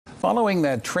Following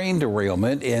that train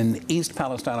derailment in East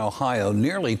Palestine, Ohio,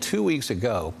 nearly 2 weeks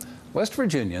ago, West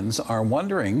Virginians are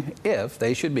wondering if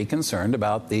they should be concerned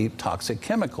about the toxic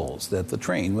chemicals that the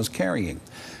train was carrying.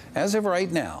 As of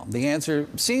right now, the answer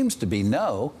seems to be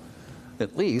no,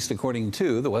 at least according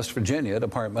to the West Virginia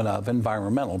Department of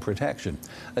Environmental Protection.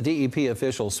 A DEP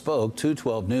official spoke to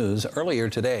 12 News earlier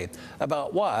today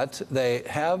about what they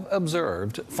have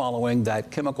observed following that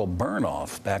chemical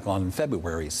burn-off back on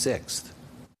February 6th.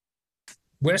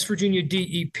 West Virginia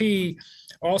DEP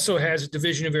also has a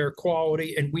division of air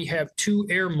quality, and we have 2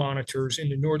 air monitors in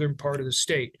the northern part of the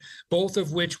state, both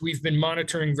of which we've been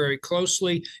monitoring very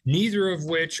closely, neither of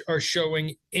which are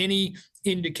showing any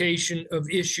indication of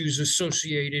issues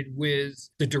associated with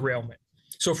the derailment.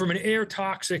 So from an air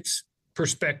toxics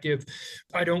perspective,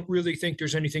 I don't really think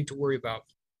there's anything to worry about.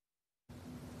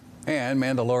 And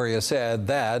Mandaloria said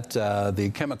that the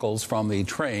chemicals from the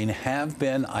train have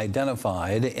been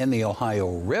identified in the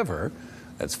Ohio River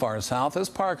as far south as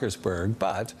Parkersburg,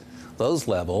 but those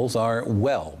levels are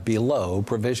well below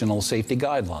provisional safety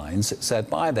guidelines set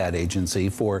by that agency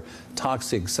for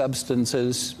toxic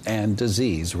substances and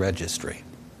disease registry.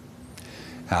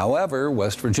 However,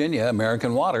 West Virginia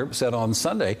American Water said on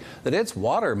Sunday that its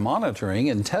water monitoring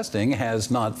and testing has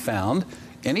not found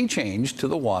any change to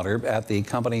the water at the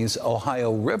company's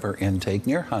Ohio River intake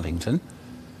near Huntington.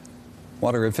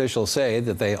 Water officials say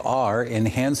that they are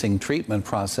enhancing treatment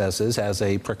processes as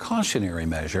a precautionary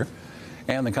measure,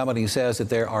 and the company says that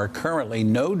there are currently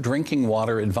no drinking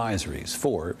water advisories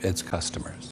for its customers.